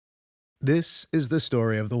This is the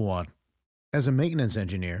story of the one. As a maintenance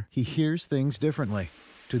engineer, he hears things differently.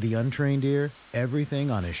 To the untrained ear,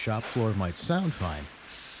 everything on his shop floor might sound fine,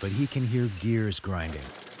 but he can hear gears grinding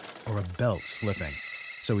or a belt slipping.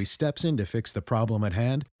 So he steps in to fix the problem at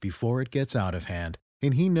hand before it gets out of hand.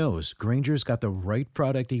 And he knows Granger's got the right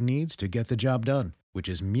product he needs to get the job done, which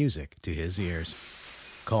is music to his ears.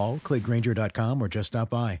 Call, click Grainger.com, or just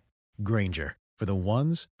stop by. Grainger, for the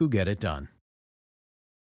ones who get it done.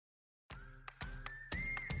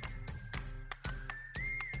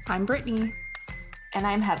 I'm Brittany. And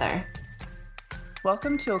I'm Heather.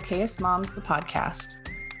 Welcome to Okayest Moms, the podcast.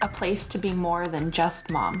 A place to be more than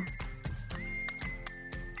just mom.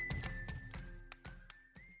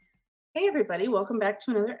 Hey everybody, welcome back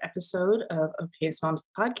to another episode of Okayest Moms,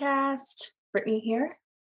 the podcast. Brittany here.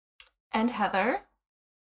 And Heather.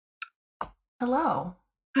 Hello.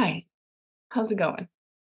 Hi. How's it going?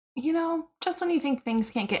 You know, just when you think things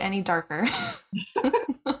can't get any darker.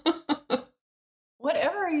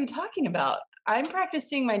 Whatever are you talking about? I'm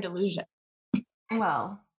practicing my delusion.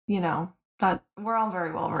 Well, you know, but we're all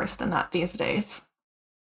very well versed in that these days.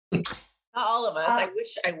 Not all of us. I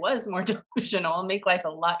wish I was more delusional. It'll make life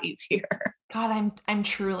a lot easier. God, I'm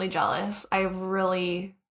truly jealous. I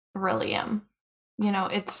really, really am. You know,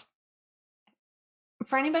 it's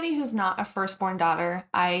for anybody who's not a firstborn daughter,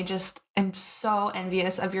 I just am so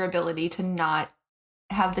envious of your ability to not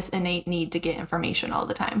have this innate need to get information all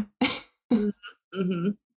the time. Mm-hmm.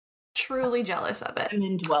 Truly jealous of it. And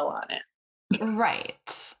then dwell on it.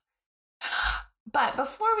 Right. But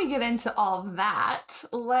before we get into all of that,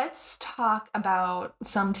 let's talk about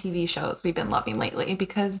some TV shows we've been loving lately,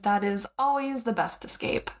 because that is always the best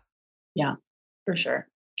escape. Yeah, for sure.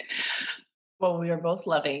 Well, we are both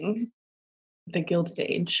loving The Gilded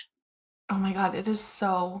Age. Oh my God, it is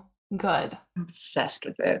so good. I'm obsessed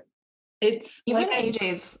with it. It's even like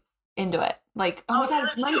AJ's into it. Like, oh my God,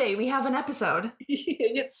 it's Monday. We have an episode.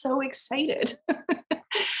 I get so excited.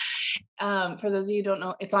 For those of you who don't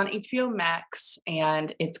know, it's on HBO Max,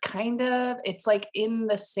 and it's like in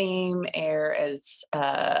the same air as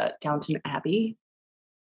Downton Abbey.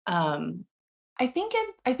 I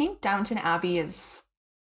think Downton Abbey is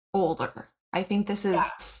older. I think this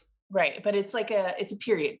is right, but it's a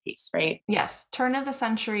period piece, right? Yes, turn of the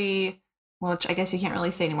century, which I guess you can't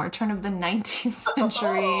really say anymore. Turn of the 19th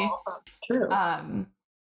century. True.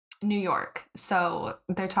 New York. So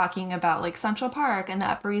they're talking about like Central Park and the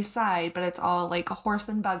Upper East Side, but it's all like a horse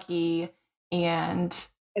and buggy, and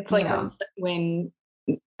it's like when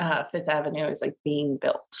Fifth Avenue is like being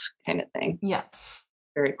built, kind of thing. Yes.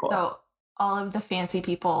 Very cool. So all of the fancy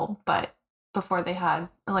people, but before they had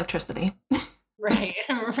electricity. Right,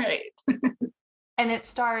 right. And it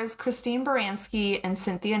stars Christine Baranski and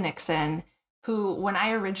Cynthia Nixon, who, when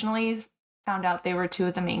I originally found out they were two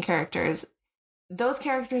of the main characters, those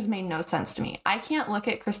characters made no sense to me. I can't look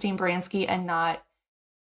at Christine Baranski and not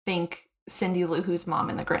think Cindy Lou Who's mom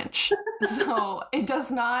in The Grinch. So it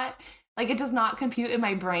does not compute in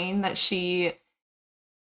my brain that she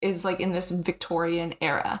is like in this Victorian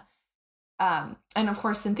era. And of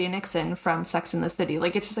course, Cynthia Nixon from Sex and the City.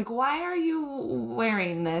 Like, it's just like, why are you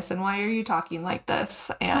wearing this? And why are you talking like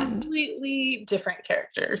this? And completely different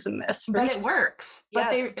characters in this. But it works.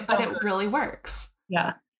 But it really works.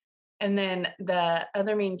 Yeah. And then the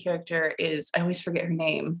other main character is, I always forget her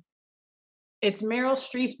name. It's Meryl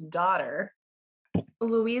Streep's daughter.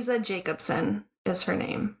 Louisa Jacobson is her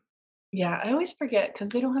name. Yeah, I always forget because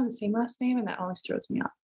they don't have the same last name, and that always throws me off.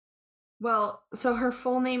 Well, so her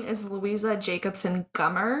full name is Louisa Jacobson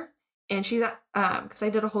Gummer, and she's because I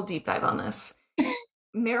did a whole deep dive on this.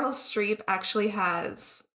 Meryl Streep actually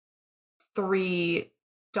has 3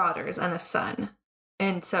 daughters and a son.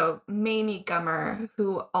 And so Mamie Gummer,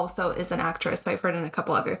 who also is an actress, I've heard in a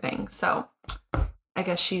couple other things. So I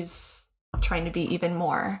guess she's trying to be even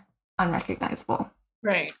more unrecognizable.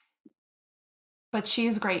 Right. But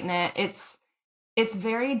she's great in it. It's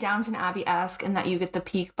very Downton Abbey-esque in that you get the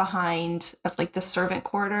peek behind of like the servant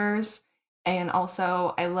quarters. And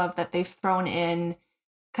also I love that they've thrown in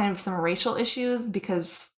kind of some racial issues,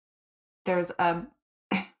 because there's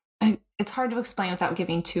it's hard to explain without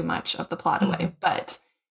giving too much of the plot away, but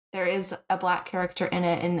there is a Black character in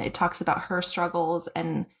it, and it talks about her struggles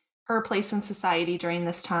and her place in society during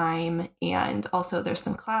this time. And also there's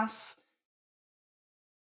some class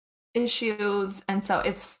issues. And so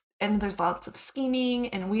there's lots of scheming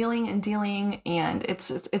and wheeling and dealing, and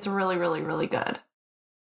it's really, really, really good.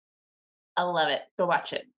 I love it. Go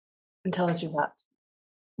watch it and tell us your thoughts.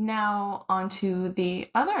 Now onto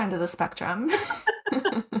the other end of the spectrum.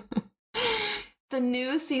 The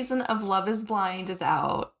new season of Love is Blind is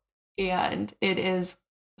out, and it is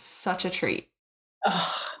such a treat.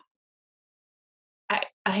 Oh,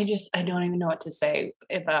 I don't even know what to say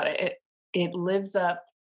about it. It lives up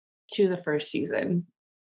to the first season.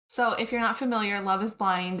 So if you're not familiar, Love is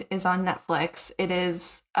Blind is on Netflix.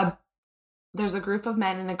 There's a group of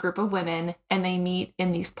men and a group of women, and they meet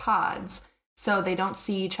in these pods. So they don't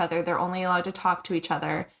see each other. They're only allowed to talk to each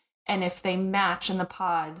other. And if they match in the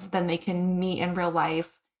pods, then they can meet in real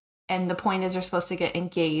life. And the point is they're supposed to get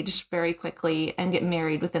engaged very quickly and get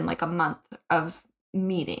married within like a month of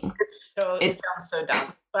meeting. It sounds so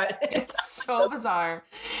dumb, but it's so bizarre.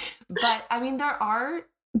 But I mean, there are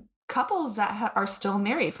couples that are still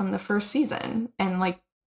married from the first season and like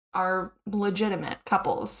are legitimate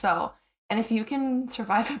couples. So, and if you can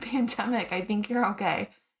survive a pandemic, I think you're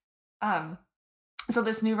okay. So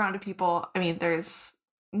this new round of people, I mean, there's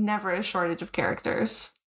never a shortage of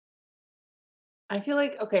characters. I feel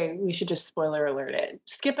like, okay, we should just spoiler alert it.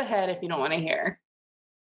 Skip ahead if you don't want to hear.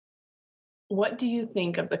 What do you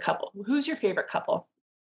think of the couple? Who's your favorite couple?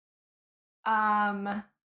 I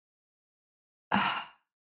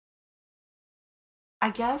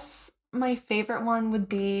guess my favorite one would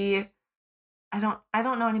be I don't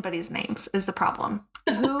know anybody's names is the problem.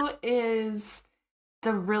 Who is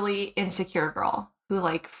the really insecure girl who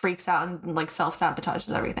like freaks out and like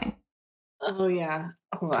self-sabotages everything? Oh yeah.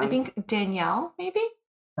 Hold on. I think Danielle, maybe?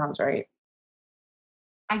 Sounds right.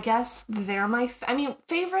 I guess they're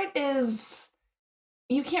favorite is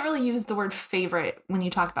you can't really use the word favorite when you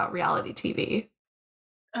talk about reality TV.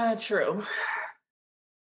 True.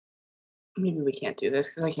 Maybe we can't do this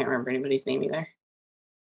because I can't remember anybody's name either.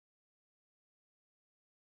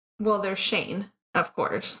 Well, there's Shane, of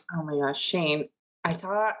course. Oh my gosh, Shane. I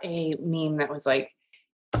saw a meme that was like,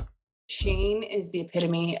 Shane is the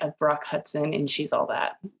epitome of Brock Hudson and She's All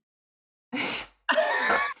That.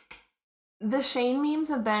 The Shane memes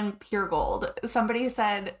have been pure gold. Somebody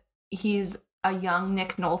said he's a young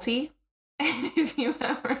Nick Nolte. If you've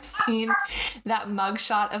ever seen that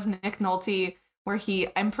mugshot of Nick Nolte where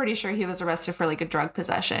I'm pretty sure he was arrested for like a drug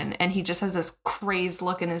possession and he just has this crazed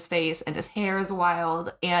look in his face and his hair is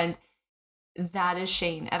wild, and that is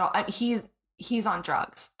Shane at all. He's on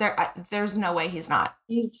drugs. There's no way he's not.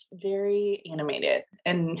 He's very animated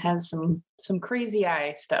and has some crazy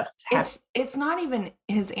eye stuff. It's not even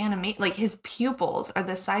his like his pupils are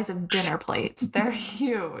the size of dinner plates. They're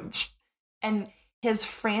huge. And his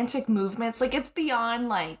frantic movements, like it's beyond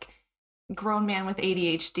like grown man with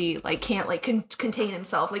ADHD, like can't like contain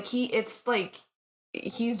himself. Like it's like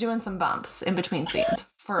he's doing some bumps in between scenes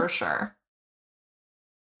for sure.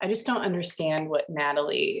 I just don't understand what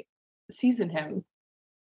Natalie sees in him.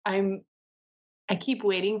 I keep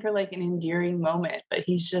waiting for like an endearing moment, but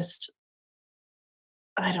he's just,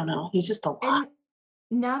 I don't know. He's just a lot. And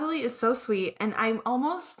Natalie is so sweet, and I'm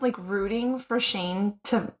almost like rooting for Shane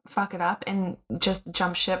to fuck it up and just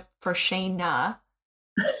jump ship for Shayna.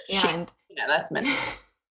 And yeah, that's meant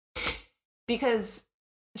because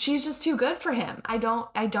she's just too good for him. I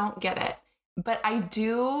don't get it. But I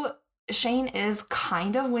do. Shane is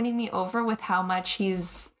kind of winning me over with how much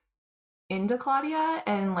he's into Claudia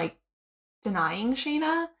and like denying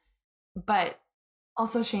Shayna. But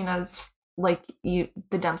also Shayna's like the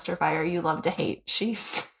dumpster fire you love to hate.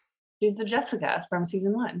 She's the Jessica from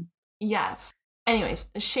season 1. Yes. Anyways,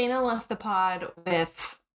 Shayna left the pod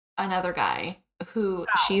with another guy who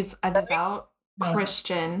she's a devout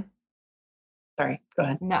Christian. Sorry, go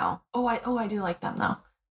ahead. No. I do like them though.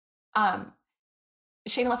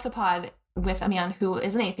 Shayna left the pod with a man who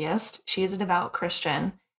is an atheist. She is a devout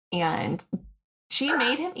Christian, and she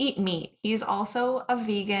made him eat meat. He's also a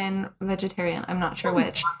vegan, vegetarian. I'm not sure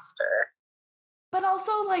which. Monster. But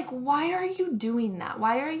also, like, why are you doing that?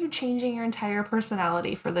 Why are you changing your entire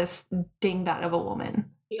personality for this dingbat of a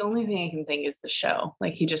woman? The only thing I can think is the show.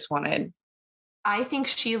 Like, he just wanted... I think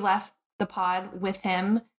she left the pod with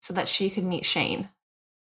him so that she could meet Shane.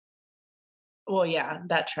 Well, yeah,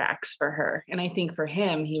 that tracks for her. And I think for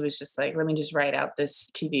him, he was just like, let me just write out this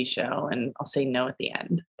TV show and I'll say no at the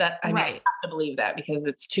end. I have to believe that because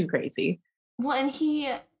it's too crazy. Well, and he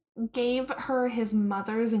gave her his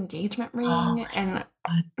mother's engagement ring, and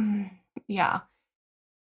yeah,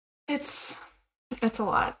 it's a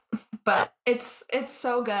lot, but it's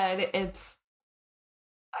so good.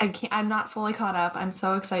 I'm not fully caught up. I'm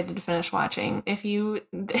so excited to finish watching. If you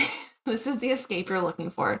this is the escape you're looking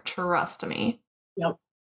for, trust me. Yep.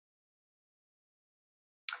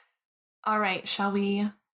 All right, shall we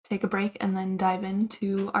take a break and then dive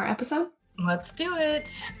into our episode? Let's do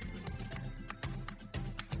it.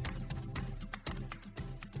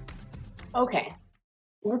 Okay,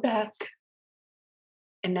 we're back.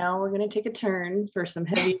 And now we're going to take a turn for some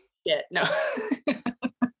heavy shit. No.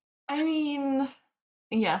 I mean,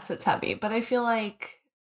 yes, it's heavy, but I feel like,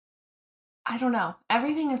 I don't know.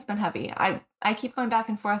 Everything has been heavy. I keep going back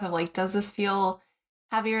and forth of like, does this feel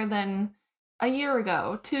heavier than a year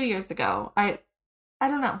ago, 2 years ago? I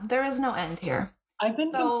don't know. There is no end here. I've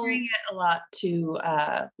been comparing it a lot to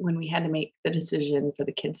when we had to make the decision for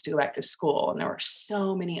the kids to go back to school, and there were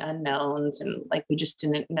so many unknowns, and like we just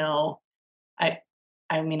didn't know. I,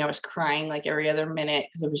 I mean, I was crying like every other minute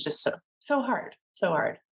because it was just so hard, so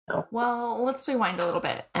hard. So. Well, let's rewind a little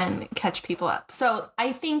bit and catch people up. So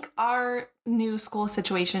I think our new school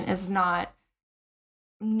situation is not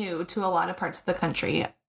new to a lot of parts of the country.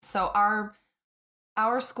 So our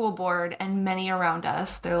school board and many around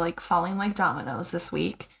us, they're like falling like dominoes this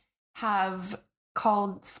week, have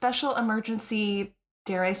called special emergency,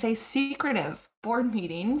 dare I say, secretive board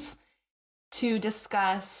meetings to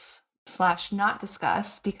discuss / not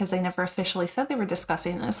discuss, because they never officially said they were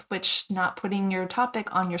discussing this, which not putting your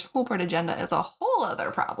topic on your school board agenda is a whole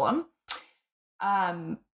other problem.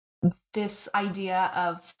 This idea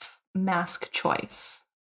of mask choice.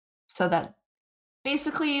 So that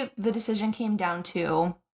basically the decision came down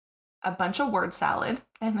to a bunch of word salad,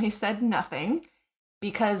 and they said nothing,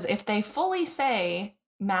 because if they fully say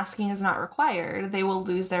masking is not required, they will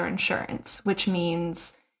lose their insurance, which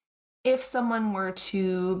means if someone were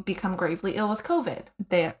to become gravely ill with COVID,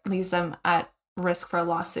 that leaves them at risk for a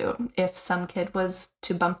lawsuit. If some kid was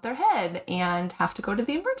to bump their head and have to go to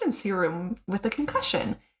the emergency room with a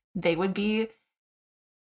concussion, they would be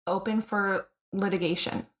open for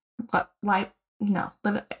litigation. But like, no,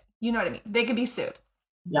 you know what I mean? They could be sued.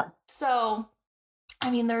 Yeah. So, I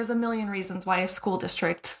mean, there's a million reasons why a school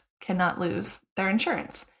district cannot lose their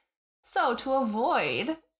insurance. So to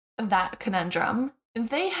avoid that conundrum,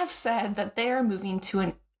 they have said that they are moving to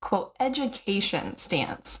an, quote, education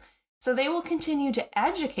stance. So they will continue to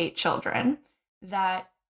educate children that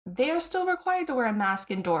they are still required to wear a mask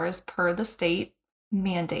indoors per the state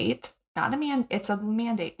mandate. It's a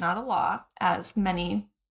mandate, not a law, as many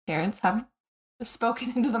parents have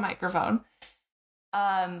spoken into the microphone.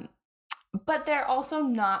 But they're also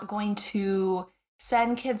not going to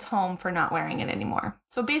send kids home for not wearing it anymore.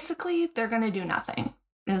 So basically, they're going to do nothing,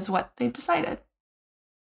 is what they've decided.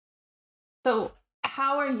 So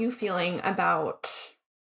how are you feeling about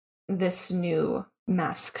this new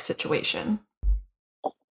mask situation?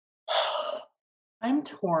 I'm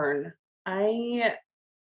torn.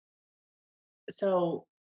 So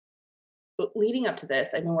leading up to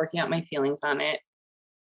this, I've been working out my feelings on it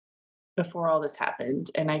before all this happened.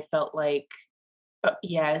 And I felt like,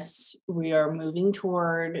 yes, we are moving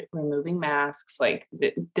toward removing masks. Like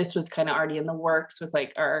this was kind of already in the works with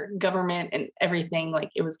like our government and everything.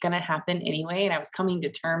 Like it was going to happen anyway. And I was coming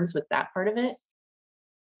to terms with that part of it.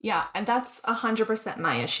 Yeah. And that's 100%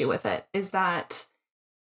 my issue with it, is that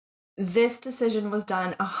this decision was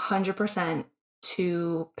done 100%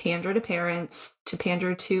 to pander to parents, to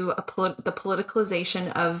pander to the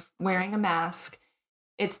politicalization of wearing a mask.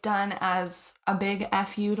 It's done as a big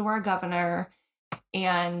F you to our governor.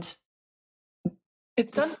 And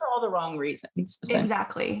it's done for all the wrong reasons.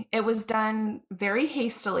 Exactly. It was done very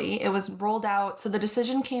hastily. It was rolled out. So the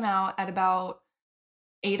decision came out at about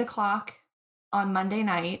 8:00 on Monday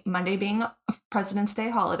night, Monday being a President's Day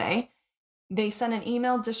holiday. They sent an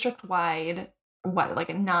email district-wide, like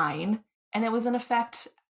at 9, and it was in effect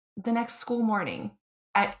the next school morning.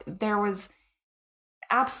 There was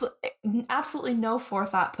absolutely no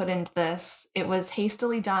forethought put into this. It was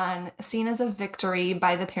hastily done, seen as a victory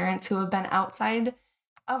by the parents who have been outside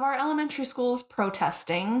of our elementary schools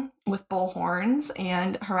protesting with bullhorns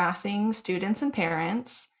and harassing students and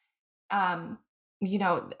parents. And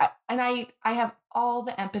I have all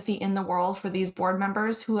the empathy in the world for these board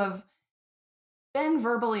members who have been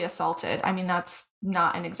verbally assaulted. I mean, that's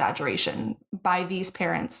not an exaggeration, by these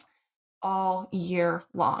parents all year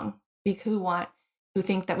long, who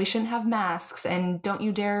think that we shouldn't have masks, and don't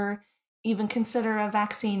you dare even consider a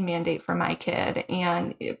vaccine mandate for my kid,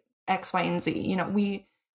 and X, Y, and Z.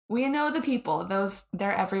 We know the people,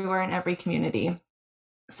 they're everywhere in every community.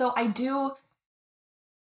 So I do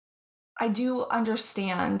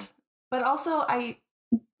understand, but also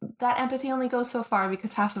that empathy only goes so far,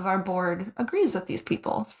 because half of our board agrees with these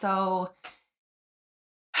people. So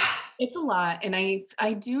it's a lot. And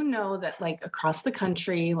I do know that like across the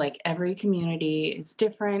country, like every community is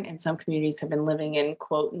different, and some communities have been living in,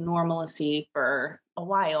 quote, normalcy for a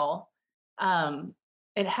while.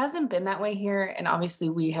 It hasn't been that way here. And obviously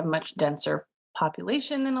we have much denser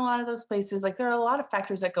population than a lot of those places. Like there are a lot of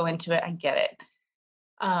factors that go into it. I get it.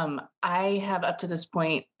 I have up to this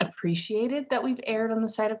point appreciated that we've erred on the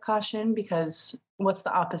side of caution, because what's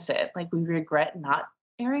the opposite? Like we regret not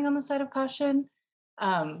erring on the side of caution.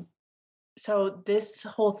 So this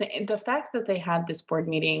whole thing, the fact that they had this board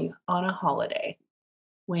meeting on a holiday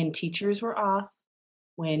when teachers were off,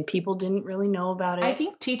 when people didn't really know about it. I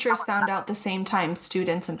think teachers found out the same time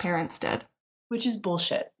students and parents did. Which is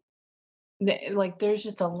bullshit. Like, there's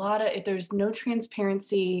just a lot of, there's no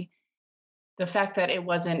transparency. The fact that it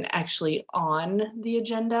wasn't actually on the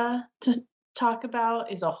agenda to talk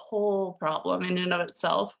about is a whole problem in and of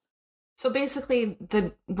itself. So basically,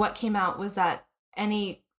 what came out was that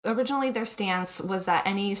originally their stance was that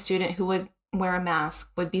any student who would wear a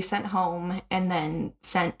mask would be sent home and then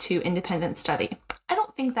sent to independent study. I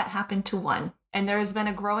don't think that happened to one. And there has been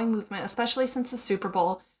a growing movement, especially since the Super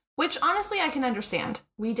Bowl, which honestly I can understand.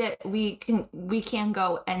 We can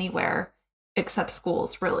go anywhere except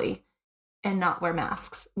schools, really, and not wear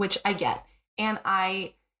masks, which I get. And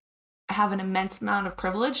I have an immense amount of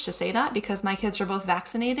privilege to say that because my kids are both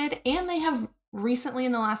vaccinated and they have recently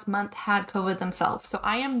in the last month had COVID themselves. So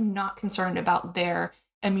I am not concerned about their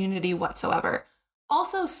immunity whatsoever.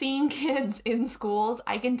 Also, seeing kids in schools,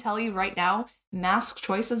 I can tell you right now, mask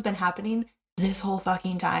choice has been happening this whole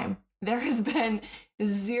fucking time. There has been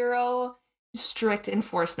zero strict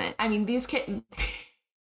enforcement. I mean, these kids,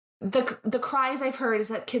 the cries I've heard is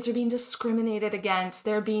that kids are being discriminated against,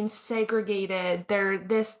 they're being segregated,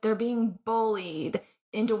 they're being bullied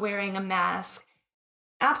into wearing a mask.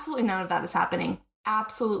 Absolutely none of that is happening.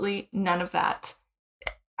 Absolutely none of that.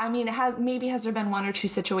 I mean, has there been one or two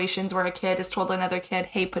situations where a kid has told another kid,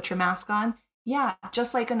 hey, put your mask on? Yeah,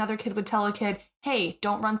 just like another kid would tell a kid, hey,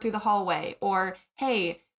 don't run through the hallway, or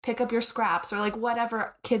hey, pick up your scraps, or like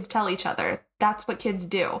whatever kids tell each other. That's what kids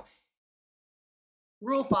do.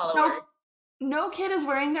 Rule followers. No kid is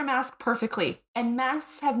wearing their mask perfectly, and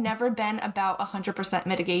masks have never been about 100%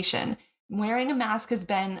 mitigation. Wearing a mask has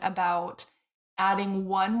been about adding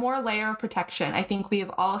one more layer of protection. I think we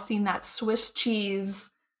have all seen that Swiss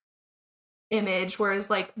cheese image, whereas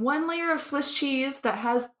like one layer of Swiss cheese that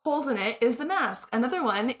has holes in it is the mask. Another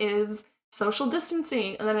one is social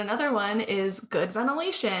distancing. And then another one is good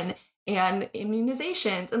ventilation and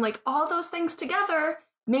immunizations. And like all those things together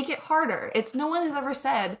make it harder. No one has ever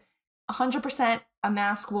said 100% a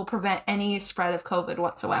mask will prevent any spread of COVID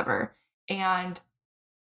whatsoever. And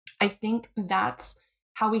I think that's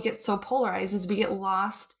how we get so polarized, is we get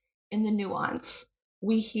lost in the nuance.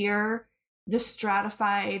 We hear the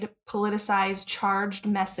stratified, politicized, charged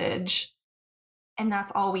message, and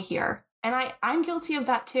that's all we hear. And I'm guilty of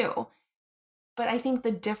that too. But I think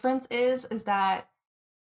the difference is that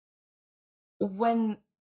when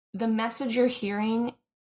the message you're hearing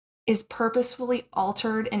is purposefully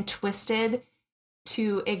altered and twisted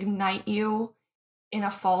to ignite you in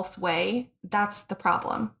a false way, that's the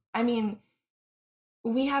problem. I mean,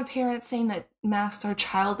 we have parents saying that masks are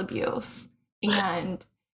child abuse, and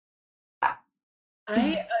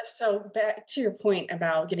so back to your point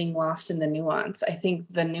about getting lost in the nuance, I think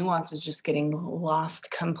the nuance is just getting lost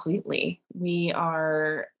completely. We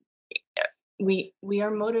are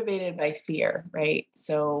motivated by fear, right?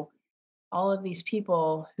 So all of these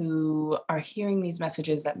people who are hearing these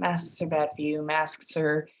messages that masks are bad for you, masks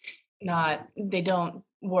are not, they don't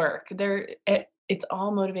work. It's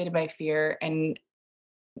all motivated by fear, and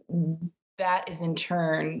that is in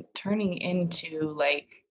turn turning into like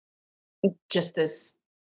just this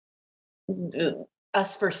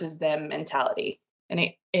us versus them mentality. And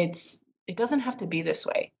it doesn't have to be this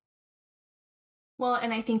way. Well,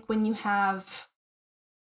 and I think when you have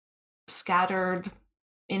scattered,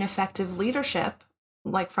 ineffective leadership,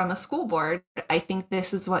 like from a school board, I think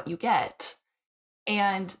this is what you get.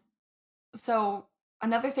 And so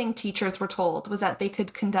another thing teachers were told was that they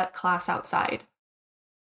could conduct class outside,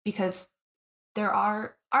 because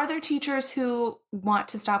are there teachers who want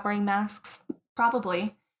to stop wearing masks?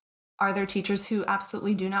 Probably. Are there teachers who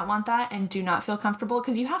absolutely do not want that and do not feel comfortable?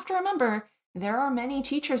 Because you have to remember, there are many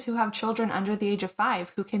teachers who have children under the age of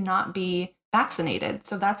 5 who cannot be vaccinated.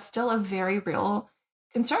 So that's still a very real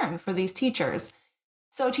concern for these teachers.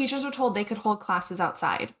 So teachers were told they could hold classes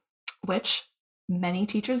outside, which many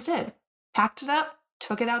teachers did. Packed it up,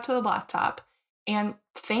 took it out to the blacktop. And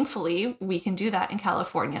thankfully, we can do that in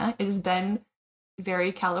California. It has been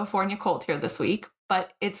very California cold here this week,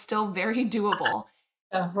 but it's still very doable.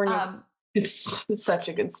 California is such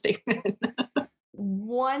a good statement.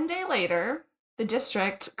 One day later, the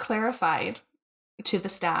district clarified to the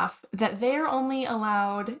staff that they're not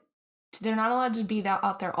allowed to be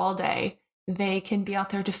out there all day. They can be out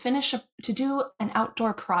there to do an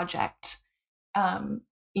outdoor project.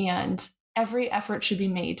 And every effort should be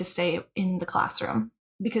made to stay in the classroom,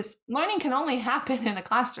 because learning can only happen in a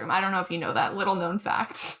classroom. I don't know if you know that little known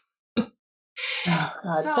fact. Oh,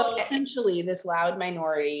 God. So essentially, this loud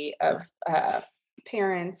minority of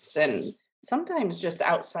parents and sometimes just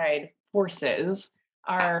outside forces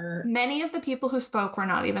are many of the people who spoke were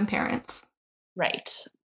not even parents. right,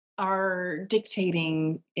 are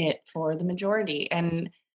dictating it for the majority. And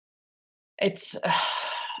it's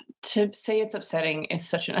to say it's upsetting is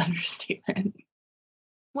such an understatement.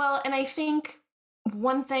 Well, and I think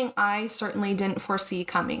one thing I certainly didn't foresee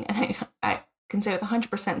coming, and I can say with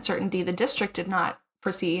 100% certainty the district did not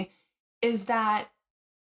foresee, is that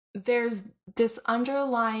there's this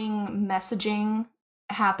underlying messaging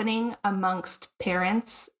happening amongst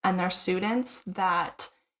parents and their students that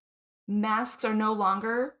masks are no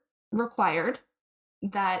longer required,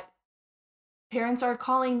 that parents are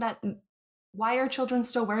calling that, why are children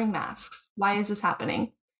still wearing masks? Why is this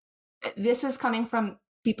happening? This is coming from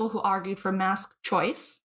people who argued for mask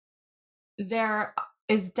choice. There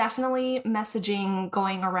is definitely messaging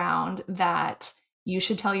going around that you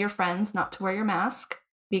should tell your friends not to wear your mask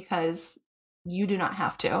because you do not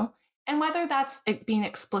have to. And whether that's it being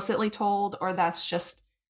explicitly told or that's just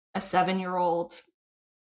a 7-year-old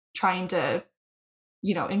trying to,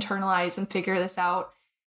 internalize and figure this out.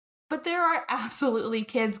 But there are absolutely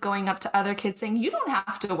kids going up to other kids saying, you don't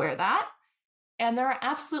have to wear that. And there are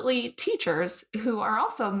absolutely teachers who are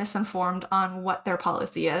also misinformed on what their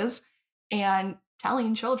policy is and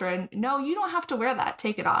telling children, no, you don't have to wear that,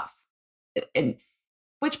 take it off.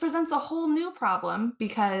 Which presents a whole new problem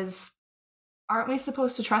because aren't we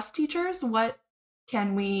supposed to trust teachers? How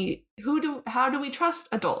do we trust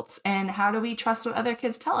adults? And how do we trust what other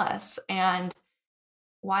kids tell us? And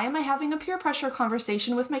why am I having a peer pressure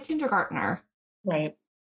conversation with my kindergartner? Right.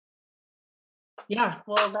 Yeah,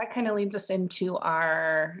 well, that kind of leads us into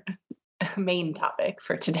our main topic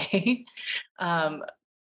for today.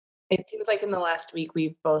 It seems like in the last week,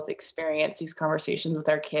 we've both experienced these conversations with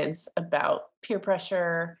our kids about peer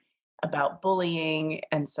pressure, about bullying.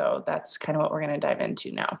 And so that's kind of what we're going to dive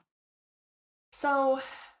into now. So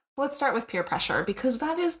let's start with peer pressure because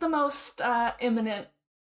that is the most imminent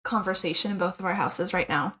conversation in both of our houses right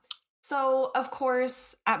now. So, of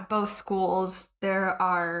course, at both schools, there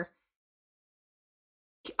are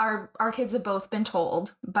our kids have both been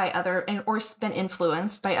told by or been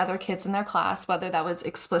influenced by other kids in their class, whether that was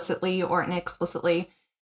explicitly or inexplicitly,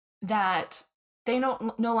 that they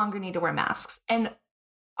no longer need to wear masks. And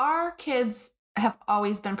our kids have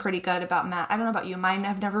always been pretty good about masks. I don't know about you. Mine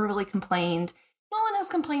have never really complained. Nolan has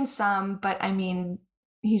complained some, but I mean,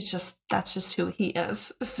 that's just who he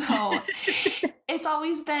is. So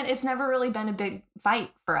it's never really been a big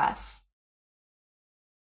fight for us.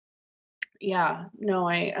 Yeah, no,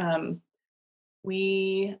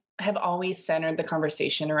 we have always centered the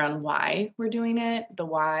conversation around why we're doing it, the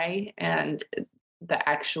why, and the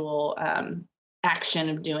actual action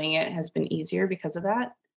of doing it has been easier because of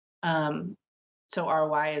that. So our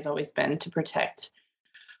why has always been to protect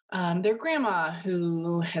their grandma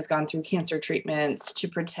who has gone through cancer treatments, to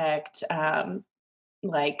protect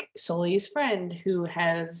like Soli's friend who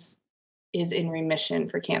is in remission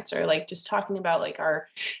for cancer, like just talking about like our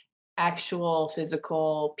actual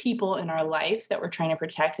physical people in our life that we're trying to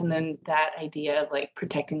protect. And then that idea of like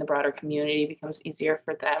protecting the broader community becomes easier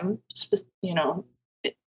for them,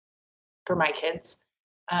 for my kids.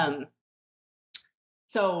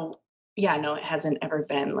 So yeah, no, it hasn't ever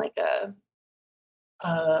been like a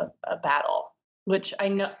battle, which I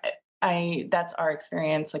know that's our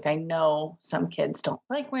experience. Like I know some kids don't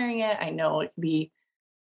like wearing it. I know it can be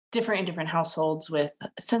different in different households with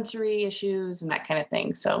sensory issues and that kind of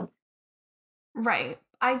thing. So right.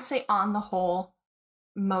 I'd say on the whole,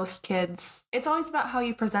 most kids, it's always about how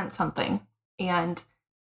you present something. And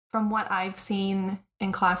from what I've seen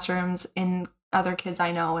in classrooms, in other kids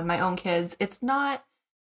I know, and my own kids, it's not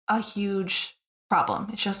a huge problem.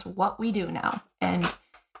 It's just what we do now. And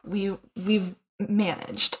we've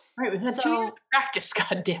managed. Right. We've had 2 years of practice,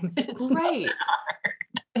 goddammit. It's right.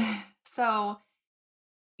 So,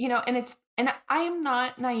 and I am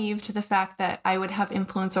not naive to the fact that I would have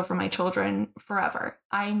influence over my children forever.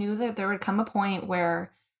 I knew that there would come a point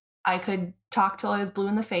where I could talk till I was blue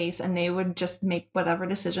in the face and they would just make whatever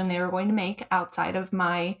decision they were going to make outside of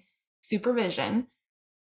my supervision.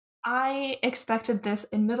 I expected this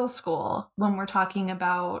in middle school when we're talking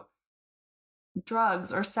about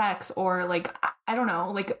drugs or sex or like, I don't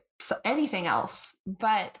know, like anything else.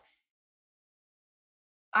 But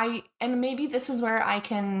and maybe this is where I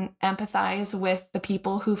can empathize with the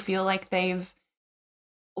people who feel like they've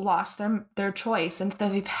lost their choice and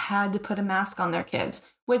that they've had to put a mask on their kids,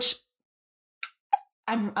 which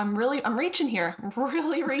I'm reaching here. I'm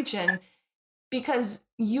really reaching. Because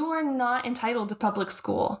you are not entitled to public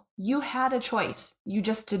school. You had a choice. You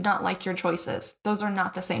just did not like your choices. Those are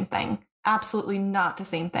not the same thing. Absolutely not the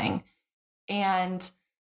same thing. And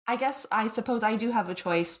I suppose I do have a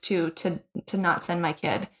choice to not send my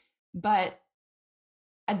kid, but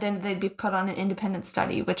and then they'd be put on an independent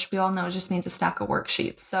study, which we all know just means a stack of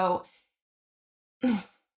worksheets. So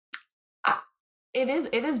it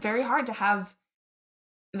is very hard to have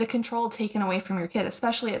the control taken away from your kid,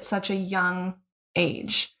 especially at such a young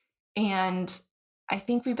age. And I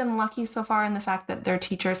think we've been lucky so far in the fact that their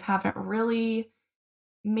teachers haven't really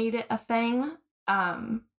made it a thing.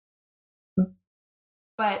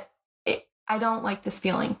 But I don't like this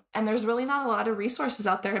feeling. And there's really not a lot of resources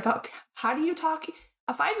out there about how do you talk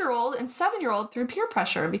a 5-year-old and 7-year-old through peer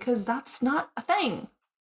pressure, because that's not a thing.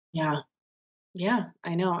 Yeah. Yeah,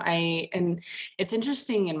 I know. And it's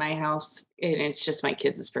interesting in my house, and it's just my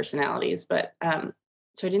kids' personalities, but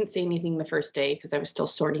so I didn't say anything the first day because I was still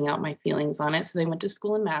sorting out my feelings on it. So they went to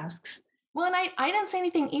school in masks. Well, and I didn't say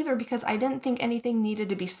anything either because I didn't think anything needed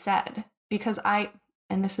to be said, because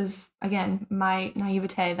and this is again my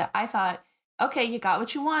naivete, that I thought, okay, you got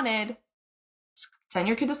what you wanted. Send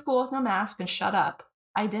your kid to school with no mask and shut up.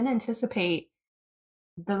 I didn't anticipate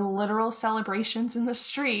the literal celebrations in the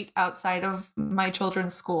street outside of my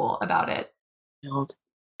children's school about it.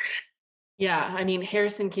 Yeah, I mean,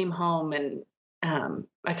 Harrison came home and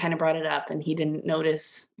I kind of brought it up, and he didn't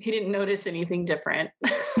notice anything different.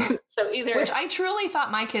 So either, which I truly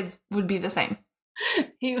thought my kids would be the same.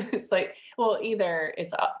 He was like, well, either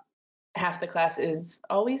it's half the class is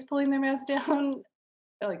always pulling their mask down,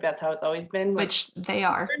 like that's how it's always been, which they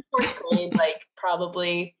are. Like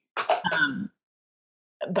probably.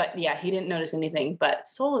 But yeah, he didn't notice anything. But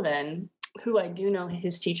Sullivan, who I do know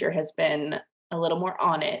his teacher has been a little more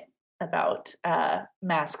on it about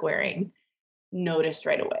mask wearing, noticed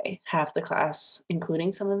right away. Half the class,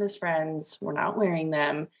 including some of his friends, were not wearing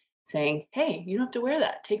them, saying, hey, you don't have to wear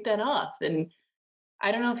that. Take that off. And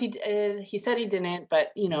I don't know if he did. He said he didn't, but,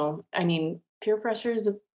 I mean, peer pressure is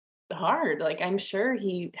hard. Like, I'm sure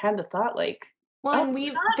he had the thought, like, well, and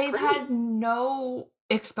they've had no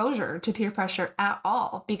exposure to peer pressure at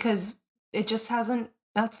all, because it just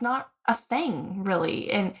that's not a thing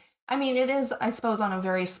really. And I mean, it is, I suppose, on a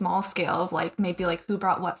very small scale of like maybe like who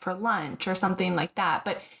brought what for lunch or something like that,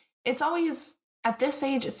 but it's always at this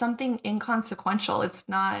age, it's something inconsequential. It's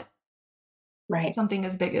not something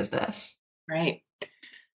as big as this. Right.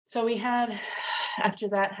 So we had, after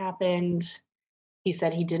that happened, he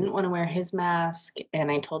said he didn't want to wear his mask,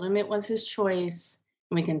 and I told him it was his choice,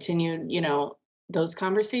 and we continued, those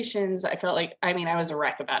conversations. I felt like, I was a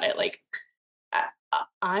wreck about it. Like,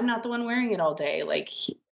 I'm not the one wearing it all day. Like,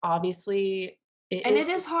 obviously. It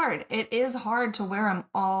is hard. It is hard to wear them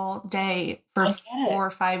all day for 4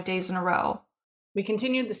 or 5 days in a row. We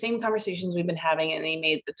continued the same conversations we've been having, and they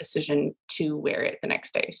made the decision to wear it the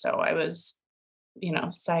next day. So I was,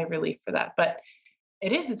 sigh of relief for that. But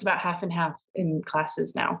it's about half and half in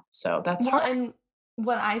classes now. So that's hard. And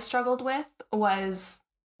what I struggled with was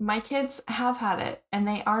my kids have had it and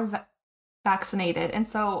they are vaccinated. And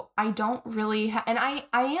so I don't really, and I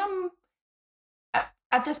am,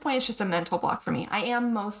 at this point, it's just a mental block for me. I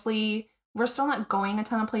am mostly, we're still not going a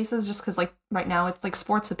ton of places just because like right now it's like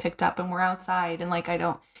sports have picked up and we're outside, and like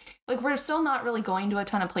we're still not really going to a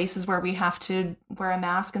ton of places where we have to wear a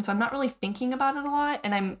mask. And so I'm not really thinking about it a lot,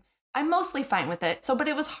 and I'm mostly fine with it. So, but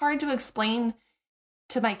it was hard to explain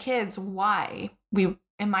to my kids why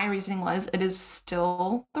and my reasoning was, it is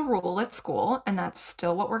still the rule at school, and that's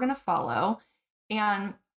still what we're going to follow.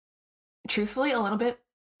 And truthfully, a little bit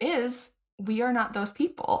is, we are not those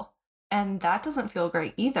people. And that doesn't feel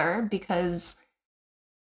great either, because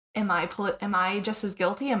am I just as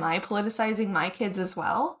guilty? Am I politicizing my kids as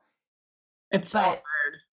well? It's so hard.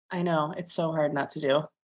 I know. It's so hard not to do.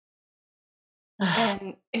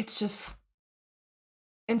 And it's just,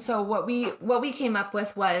 and so what we came up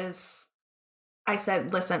with was, I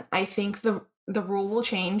said, listen, I think the rule will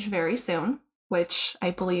change very soon, which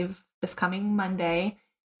I believe this coming Monday,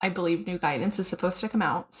 I believe new guidance is supposed to come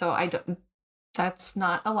out. So that's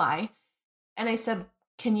not a lie. And I said,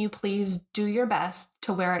 can you please do your best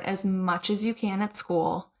to wear it as much as you can at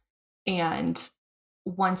school? And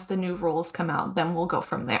once the new rules come out, then we'll go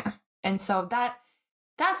from there. And so that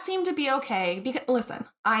seemed to be okay, because listen,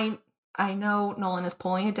 I know Nolan is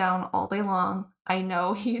pulling it down all day long. I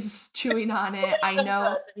know he's chewing on it. I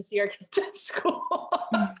know. You see our kids at school.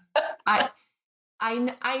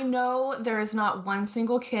 I know there is not one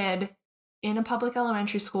single kid in a public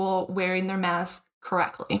elementary school wearing their mask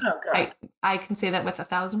correctly. Oh, God. I can say that with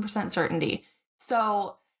 1,000% certainty.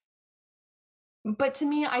 So But to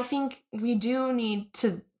me, I think we do need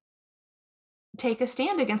to take a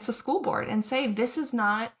stand against the school board and say, this is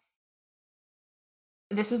not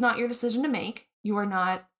your decision to make. You are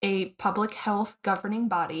not a public health governing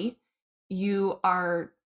body. You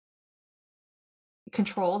are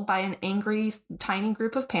controlled by an angry, tiny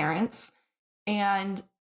group of parents. And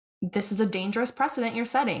this is a dangerous precedent you're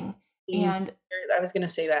setting. And I was going to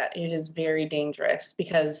say that it is very dangerous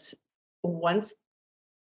because once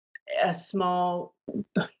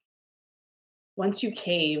once you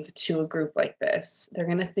cave to a group like this, they're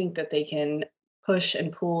going to think that they can push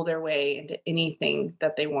and pull their way into anything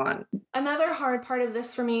that they want. Another hard part of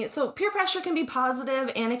this for me, so peer pressure can be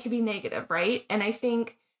positive and it can be negative, right? And I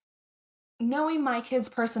think knowing my kids'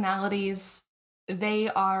 personalities, they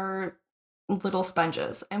are little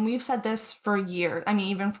sponges. And we've said this for years. I mean,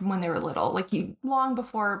 even from when they were little, like long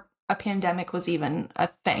before a pandemic was even a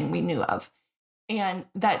thing we knew of. And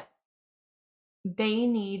that they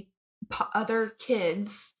need other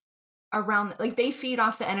kids around, like they feed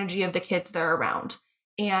off the energy of the kids they're around.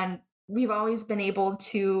 And we've always been able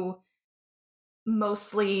to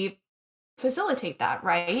mostly facilitate that,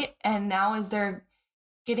 right? And now as they're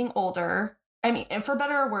getting older, I mean, and for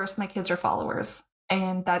better or worse, my kids are followers,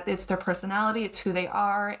 and that it's their personality, it's who they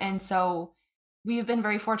are. And so we've been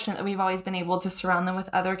very fortunate that we've always been able to surround them with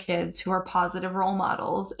other kids who are positive role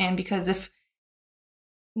models. And because if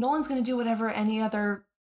Nolan's going to do whatever any other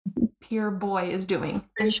peer boy is doing.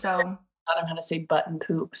 And so I taught him how to say butt and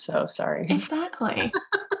poop. So sorry. Exactly.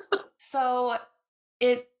 So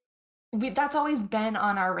that's always been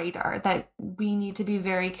on our radar, that we need to be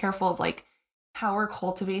very careful of like how we're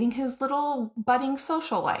cultivating his little budding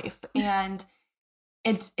social life. And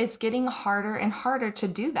it's getting harder and harder to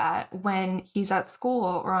do that when he's at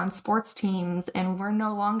school or on sports teams, and we're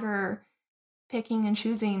no longer picking and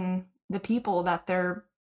choosing the people that they're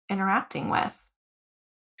interacting with.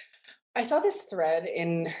 I saw this thread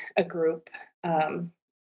in a group, and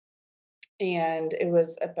it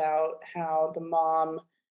was about how the mom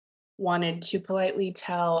wanted to politely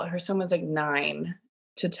tell her son was like 9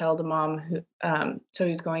 to tell the mom who, so he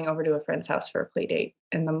was going over to a friend's house for a play date,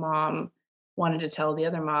 and the mom wanted to tell the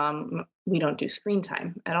other mom, we don't do screen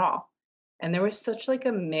time at all. And there was such like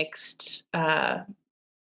a mixed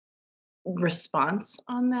response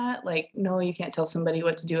on that, like, no, you can't tell somebody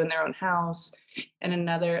what to do in their own house. And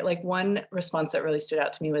another, like, one response that really stood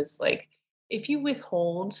out to me was like, if you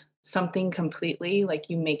withhold something completely, like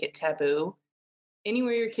you make it taboo,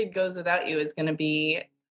 anywhere your kid goes without you is going to be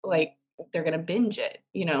like, they're going to binge it,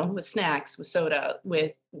 you know, with snacks, with soda,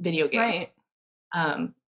 with video games. Right.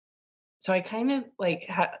 So I kind of like,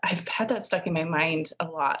 I've had that stuck in my mind a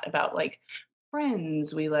lot about like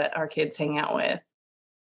friends we let our kids hang out with.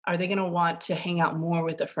 Are they going to want to hang out more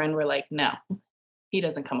with a friend we're like, no, he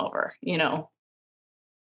doesn't come over, you know?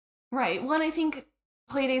 Right. Well, and I think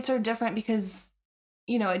play dates are different because,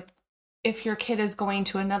 you know, if your kid is going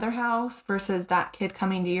to another house versus that kid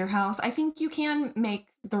coming to your house, I think you can make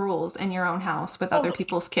the rules in your own house with other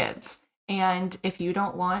people's kids. And if you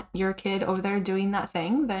don't want your kid over there doing that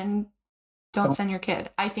thing, then don't send your kid.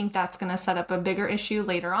 I think that's going to set up a bigger issue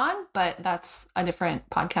later on, but that's a different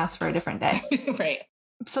podcast for a different day. Right.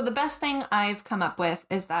 So the best thing I've come up with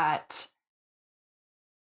is that,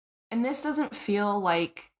 and this doesn't feel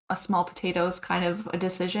like a small potatoes kind of a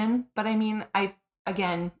decision, but I mean,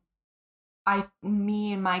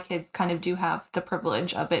 me and my kids kind of do have the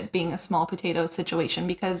privilege of it being a small potato situation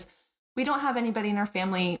because we don't have anybody in our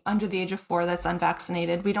family under the age of 4 that's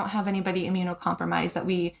unvaccinated. We don't have anybody immunocompromised that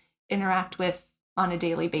we interact with on a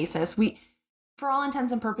daily basis. For all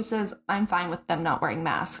intents and purposes, I'm fine with them not wearing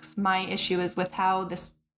masks. My issue is with how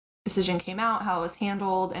this decision came out, how it was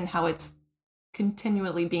handled, and how it's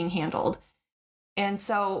continually being handled. And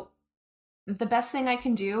so the best thing I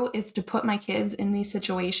can do is to put my kids in these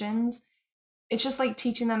situations. It's just like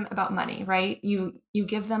teaching them about money, right? You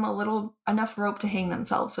give them enough rope to hang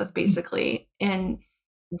themselves with, basically. And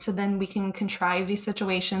so then we can contrive these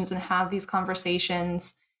situations and have these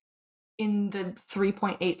conversations in the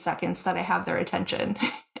 3.8 seconds that I have their attention.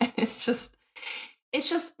 And it's just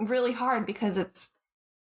really hard because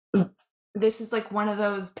this is like one of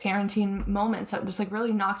those parenting moments that just like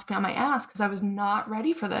really knocked me on my ass because I was not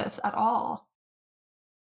ready for this at all.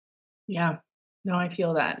 Yeah, no, I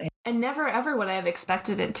feel that. And never ever would I have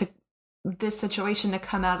expected this situation to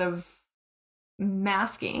come out of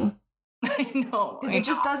masking. I know. It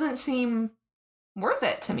just doesn't seem worth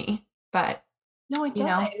it to me. But no, it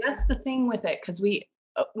doesn't. And that's the thing with it, because we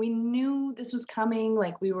knew this was coming.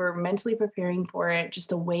 Like we were mentally preparing for it, just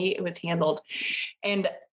the way it was handled. And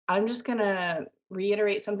I'm just gonna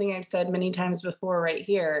reiterate something I've said many times before right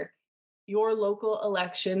here. your local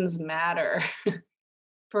elections matter.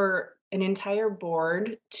 For an entire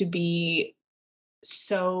board to be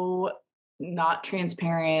so not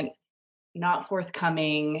transparent, not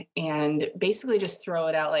forthcoming, and basically just throw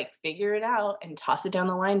it out, like figure it out and toss it down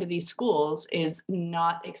the line to these schools is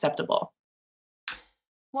not acceptable.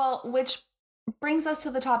 Well, which brings us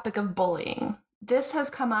to the topic of bullying. This has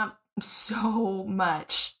come up so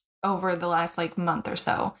much over the last like month or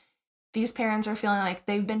so. These parents are feeling like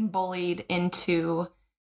they've been bullied into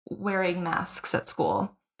wearing masks at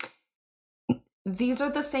school. These are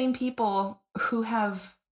the same people who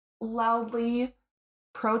have loudly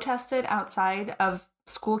protested outside of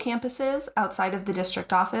school campuses, outside of the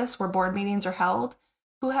district office where board meetings are held,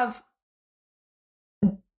 who have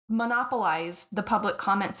monopolized the public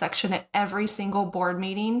comment section at every single board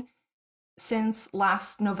meeting since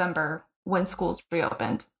last November when schools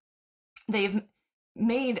reopened. They've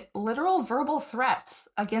made literal verbal threats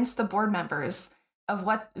against the board members of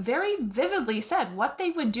what very vividly said what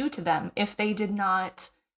they would do to them if they did not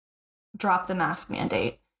drop the mask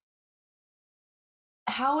mandate.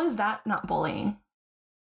 How is that not bullying?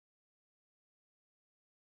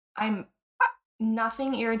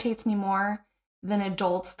 Nothing irritates me more than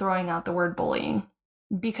adults throwing out the word bullying,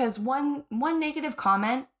 because one negative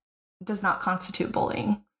comment does not constitute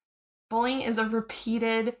bullying. Bullying is a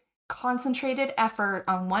repeated, concentrated effort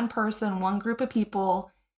on one person, one group of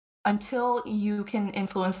people, until you can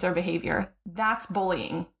influence their behavior. That's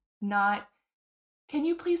bullying, not, can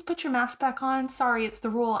you please put your mask back on? Sorry, it's the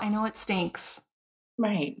rule. I know it stinks.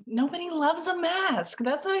 Right. Nobody loves a mask.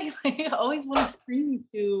 That's what I always want to scream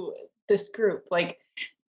to this group. Like,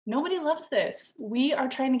 nobody loves this. We are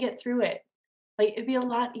trying to get through it. Like, it'd be a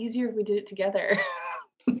lot easier if we did it together.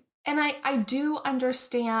 And I do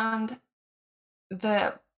understand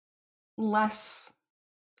the less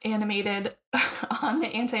animated on the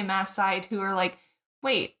anti-mask side who are like,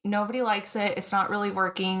 wait, nobody likes it. It's not really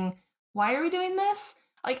working. Why are we doing this?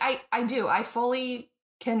 Like, I do. I fully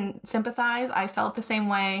can sympathize. I felt the same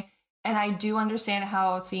way. And I do understand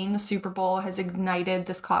how seeing the Super Bowl has ignited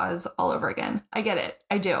this cause all over again. I get it.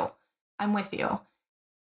 I do. I'm with you.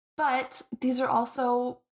 But these are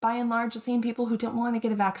also, by and large, the same people who didn't want to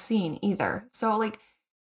get a vaccine either. So, like,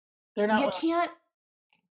 they're not.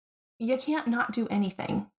 You can't not do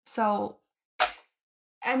anything. So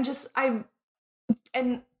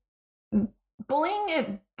and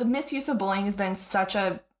bullying, the misuse of bullying has been such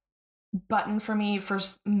a button for me for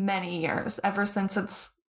many years, ever since it's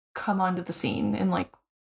come onto the scene. And like,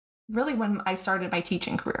 really when I started my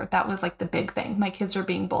teaching career, that was like the big thing. My kids are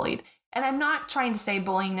being bullied. And I'm not trying to say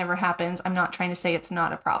bullying never happens. I'm not trying to say it's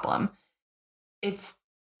not a problem.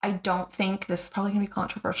 I don't think, this is probably going to be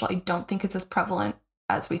controversial, I don't think it's as prevalent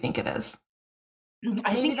as we think it is.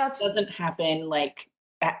 I think that doesn't happen like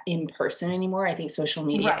in person anymore. I think social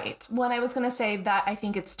media. Right. When I was going to say that, I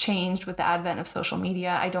think it's changed with the advent of social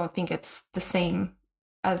media. I don't think it's the same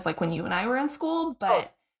as like when you and I were in school,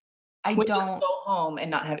 but I don't go home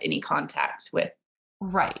and not have any contact with.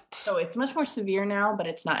 Right. So it's much more severe now, but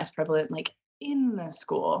it's not as prevalent like in the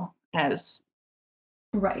school as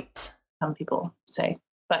right. some people say.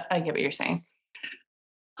 But I get what you're saying.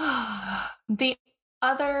 The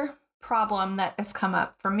other problem that has come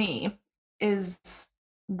up for me is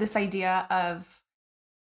this idea of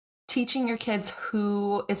teaching your kids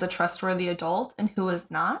who is a trustworthy adult and who is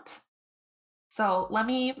not. So let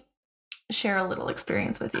me share a little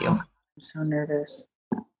experience with you. I'm so nervous.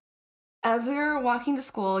 As we were walking to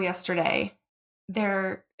school yesterday,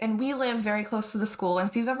 and we live very close to the school, and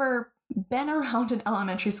if you've ever been around an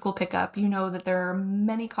elementary school pickup, you know that there are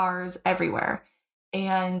many cars everywhere.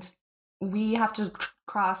 And we have to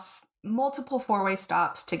cross multiple four-way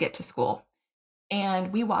stops to get to school.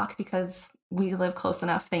 And we walk because we live close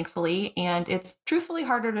enough, thankfully, and it's truthfully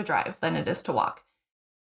harder to drive than it is to walk.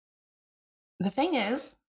 The thing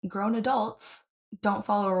is, grown adults don't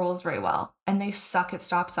follow rules very well, and they suck at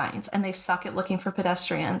stop signs, and they suck at looking for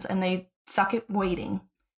pedestrians, and they suck at waiting.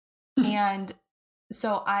 And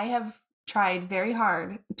so I have tried very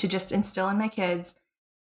hard to just instill in my kids,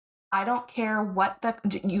 I don't care what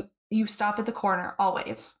you stop at the corner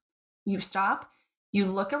always. You stop, you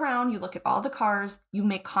look around, you look at all the cars, you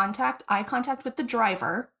make eye contact with the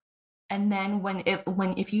driver, and then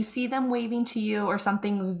if you see them waving to you or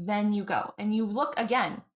something, then you go and you look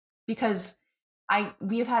again, because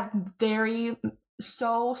we've had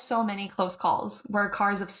so many close calls where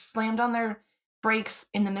cars have slammed on their brakes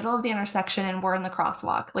in the middle of the intersection and we're in the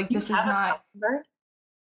crosswalk. Like, this is not.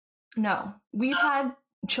 No, we've had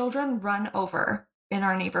children run over in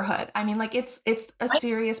our neighborhood. I mean, like, it's a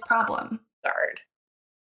serious problem. Guard.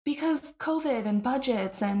 Because COVID and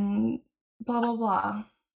budgets and blah, blah, blah.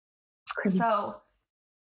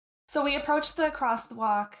 So we approached the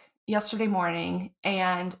crosswalk yesterday morning,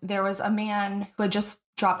 and there was a man who had just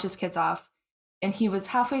dropped his kids off, and he was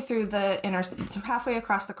halfway across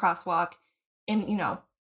the crosswalk in,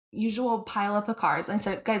 usual pile up of cars. And I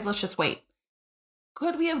said, guys, let's just wait.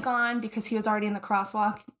 Could we have gone because he was already in the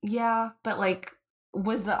crosswalk? Yeah, but like,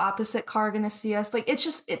 was the opposite car going to see us? Like,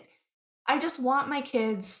 I just want my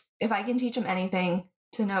kids, if I can teach them anything,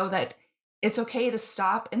 to know that it's okay to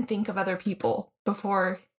stop and think of other people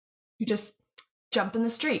before you just jump in the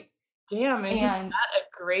street. Damn, isn't that a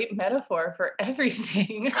great metaphor for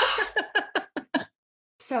everything?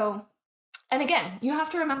 So, and again, you have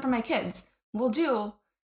to remember my kids will do,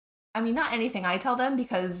 not anything I tell them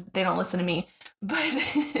because they don't listen to me, but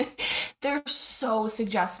they're so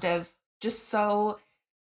suggestive, just so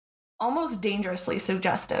almost dangerously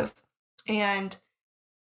suggestive. And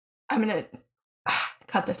I'm going to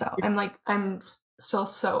cut this out. I'm still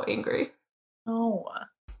so angry. Oh.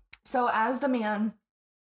 So as the man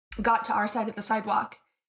got to our side of the sidewalk,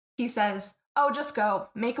 he says, oh, just go,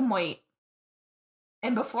 make him wait.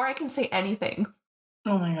 And before I can say anything.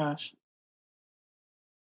 Oh my gosh.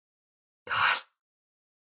 God.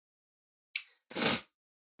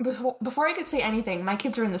 Before I could say anything, my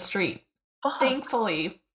kids are in the street. Oh.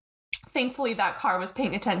 Thankfully, that car was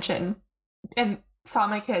paying attention and saw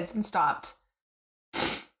my kids and stopped.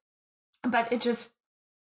 But it just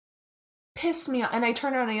pissed me off. And I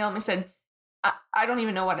turned around and yelled and I said, I don't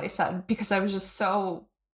even know what I said because I was just so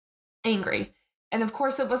angry. And of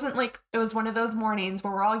course, it wasn't like it was one of those mornings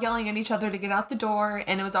where we're all yelling at each other to get out the door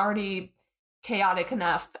and it was already chaotic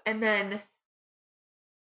enough. And then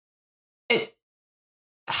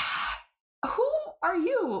who are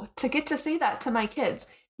you to get to say that to my kids?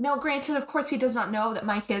 Now, granted, of course, he does not know that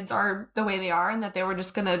my kids are the way they are and that they were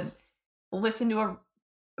just going to listen to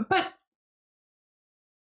but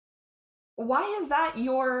why is that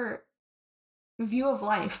your view of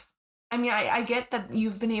life? I get that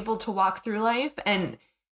you've been able to walk through life and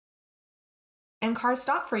cars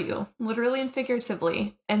stop for you, literally and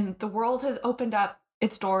figuratively. And the world has opened up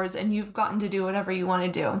its doors and you've gotten to do whatever you want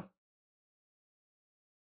to do.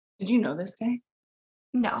 Did you know this guy?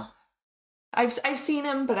 No. I've seen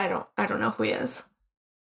him, but I don't know who he is.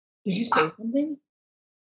 Did you say something?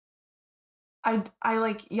 I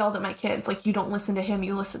like yelled at my kids, like, you don't listen to him,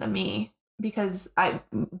 you listen to me. Because as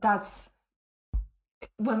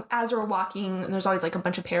we're walking, and there's always like a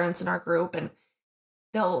bunch of parents in our group and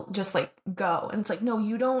they'll just like go. And it's like, no,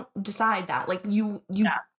 you don't decide that. Like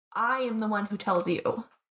yeah. I am the one who tells you.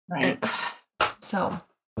 Right. So,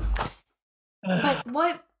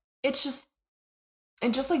 but it just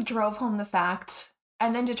like drove home the fact.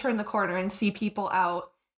 And then to turn the corner and see people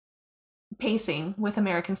out pacing with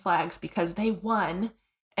American flags because they won.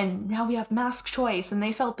 And now we have mask choice. And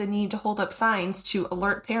they felt the need to hold up signs to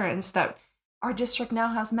alert parents that our district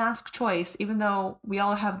now has mask choice, even though we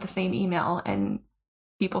all have the same email and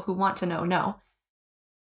people who want to know.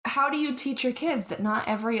 How do you teach your kids that not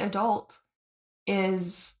every adult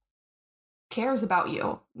cares about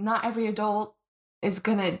you? Not every adult is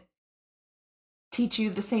going to teach you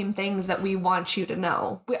the same things that we want you to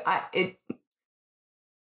know. I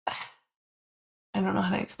don't know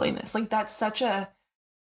how to explain this. Like, that's such a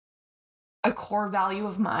core value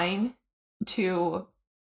of mine to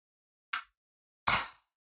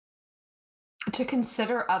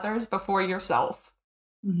consider others before yourself.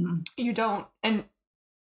 Mm-hmm. You don't, and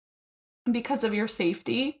because of your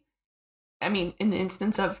safety, in the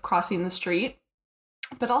instance of crossing the street,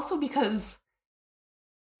 but also because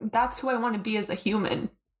that's who I want to be as a human.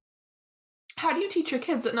 How do you teach your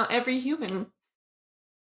kids that not every human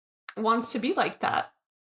wants to be like that?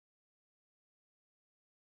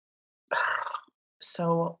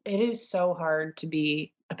 So it is so hard to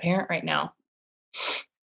be a parent right now.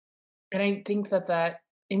 And I think that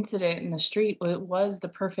incident in the street, it was the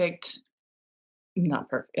not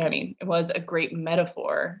perfect. It was a great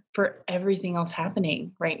metaphor for everything else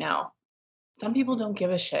happening right now. Some people don't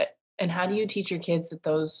give a shit. And how do you teach your kids that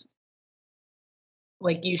those,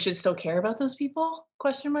 like, you should still care about those people? ?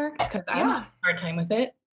 Because I'm having a hard time with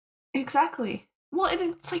it. Exactly. Well,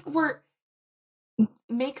 and it's like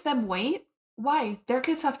make them wait. Why? Their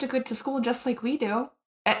kids have to go to school just like we do.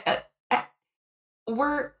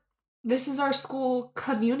 This is our school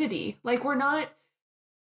community. Like, we're not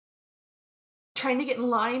trying to get in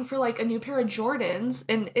line for like a new pair of Jordans.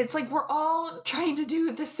 And it's like, we're all trying to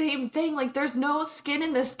do the same thing. Like, there's no skin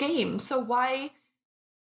in this game. So why?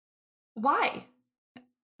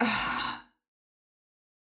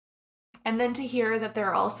 And then to hear that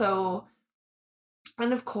they're also,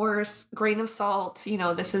 and of course, grain of salt,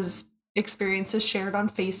 this is experiences shared on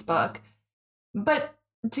Facebook. But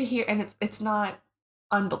to hear, and it's not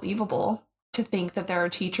unbelievable to think that there are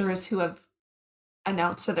teachers who have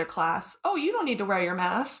announced to their class, oh, you don't need to wear your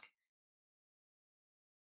mask.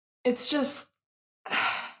 It's just,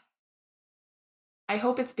 I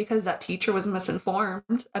hope it's because that teacher was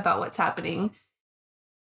misinformed about what's happening.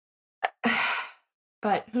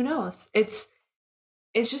 But who knows? It's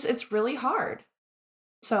really hard.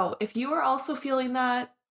 So if you are also feeling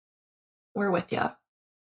that, we're with you.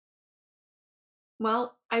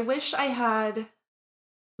 Well, I wish I had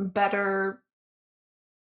better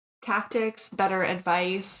tactics, better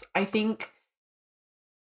advice. I think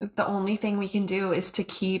the only thing we can do is to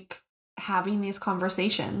keep having these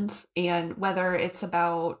conversations, and whether it's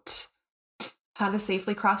about how to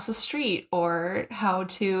safely cross the street or how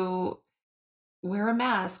to wear a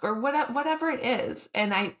mask or whatever it is.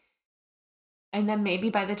 And then maybe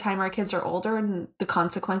by the time our kids are older and the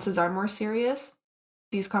consequences are more serious,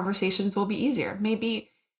 these conversations will be easier. Maybe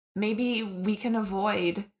we can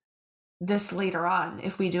avoid this later on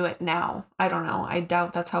if we do it now. I don't know. I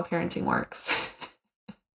doubt that's how parenting works.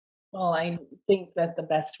 Well, I think that the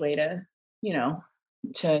best way to,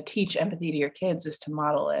 to teach empathy to your kids is to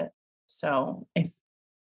model it. So if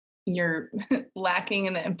you're lacking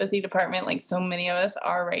in the empathy department, like so many of us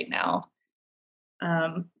are right now,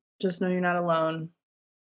 just know you're not alone.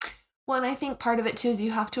 Well, and I think part of it too is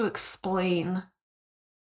you have to explain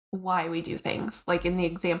why we do things. Like in the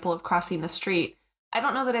example of crossing the street, I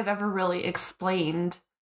don't know that I've ever really explained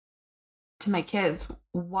to my kids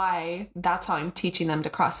why that's how I'm teaching them to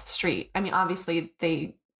cross the street. I mean, obviously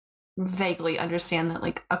they vaguely understand that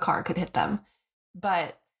like a car could hit them,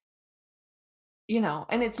 but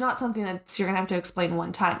and it's not something that you're gonna have to explain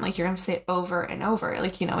one time. Like you're gonna say it over and over.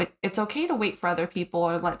 Like, it's okay to wait for other people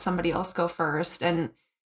or let somebody else go first. And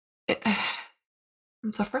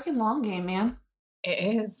it's a freaking long game, man.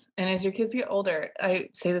 It is. And as your kids get older, I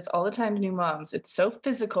say this all the time to new moms, it's so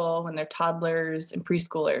physical when they're toddlers and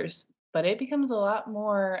preschoolers, but it becomes a lot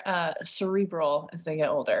more cerebral as they get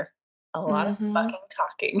older. A lot of fucking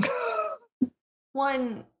talking.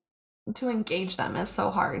 One, to engage them is so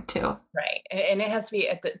hard too. Right. And it has to be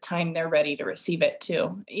at the time they're ready to receive it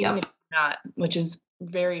too, even if not, which is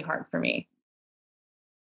very hard for me.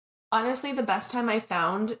 Honestly, the best time I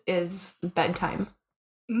found is bedtime.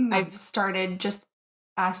 I've started just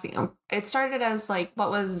asking them. It started as like, what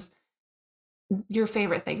was your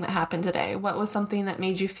favorite thing that happened today? What was something that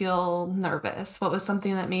made you feel nervous? What was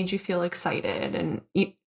something that made you feel excited? And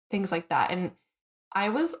things like that. And I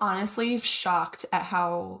was honestly shocked at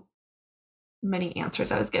how many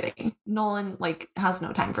answers I was getting. Nolan has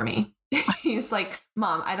no time for me. He's like,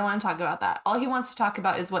 Mom, I don't want to talk about that. All he wants to talk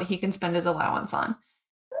about is what he can spend his allowance on.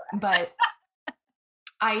 But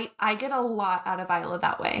I get a lot out of Isla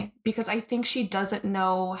that way, because I think she doesn't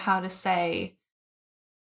know how to say,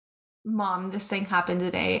 Mom, this thing happened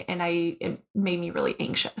today and it made me really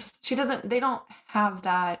anxious. They don't have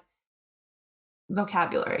that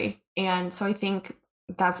vocabulary. And so I think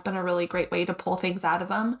that's been a really great way to pull things out of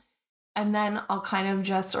them. And then I'll kind of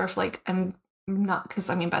just, or if I'm not, because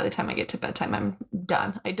by the time I get to bedtime, I'm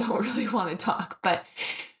done. I don't really want to talk,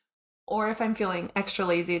 or if I'm feeling extra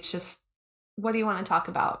lazy, it's just, what do you want to talk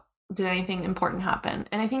about? Did anything important happen?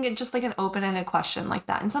 And I think it's just like an open-ended question like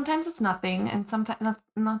that. And sometimes it's nothing, and sometimes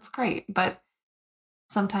that's great. But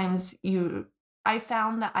sometimes I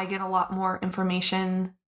found that I get a lot more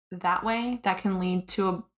information that way that can lead to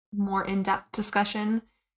a more in-depth discussion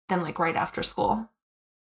than right after school.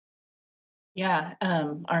 Yeah.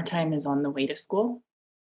 Our time is on the way to school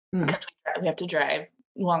because we have to drive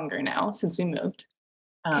longer now since we moved.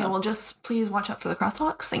 Okay, well, just please watch out for the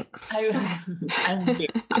crosswalks. Thanks.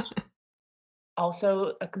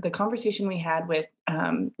 Also, the conversation we had with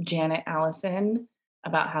Janet Allison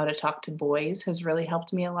about how to talk to boys has really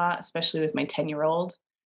helped me a lot, especially with my 10-year-old.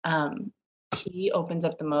 He opens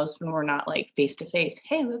up the most when we're not face to face.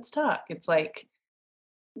 Hey, let's talk. It's like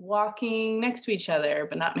walking next to each other,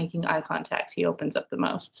 but not making eye contact. He opens up the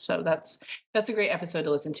most. So that's a great episode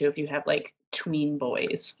to listen to if you have tween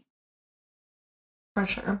boys. For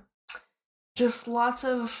sure. Just lots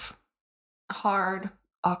of hard,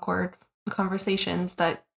 awkward conversations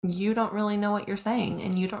that you don't really know what you're saying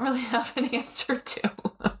and you don't really have an answer to.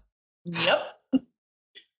 Yep.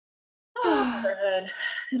 Oh, good.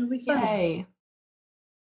 It'll be fun. Yay.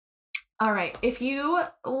 All right. If you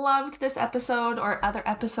loved this episode or other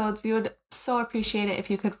episodes, we would so appreciate it if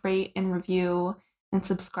you could rate and review and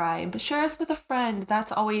subscribe. Share us with a friend.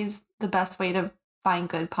 That's always the best way to find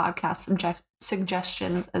good podcast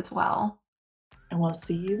suggestions as well. And we'll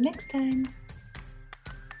see you next time.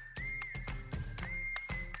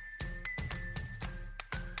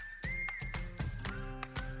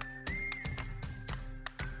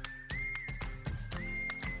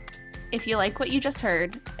 If you like what you just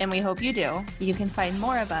heard, and we hope you do, you can find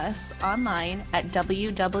more of us online at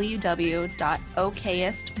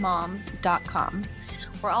www.okayestmoms.com.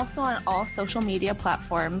 We're also on all social media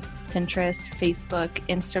platforms, Pinterest, Facebook,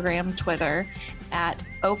 Instagram, Twitter, at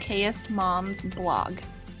Okayest Moms Blog.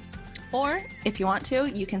 Or if you want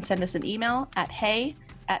to, you can send us an email at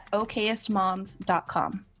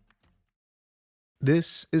hey@okayestmoms.com.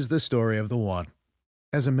 This is the story of the one.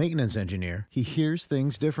 As a maintenance engineer, he hears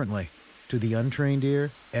things differently. To the untrained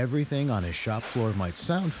ear, everything on his shop floor might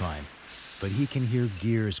sound fine, but he can hear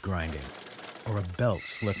gears grinding or a belt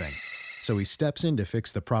slipping. So he steps in to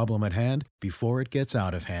fix the problem at hand before it gets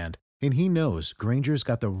out of hand. And he knows Grainger's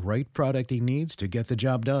got the right product he needs to get the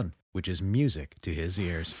job done, which is music to his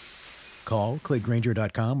ears. Call, click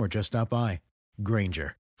Grainger.com, or just stop by.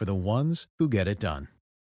 Grainger, for the ones who get it done.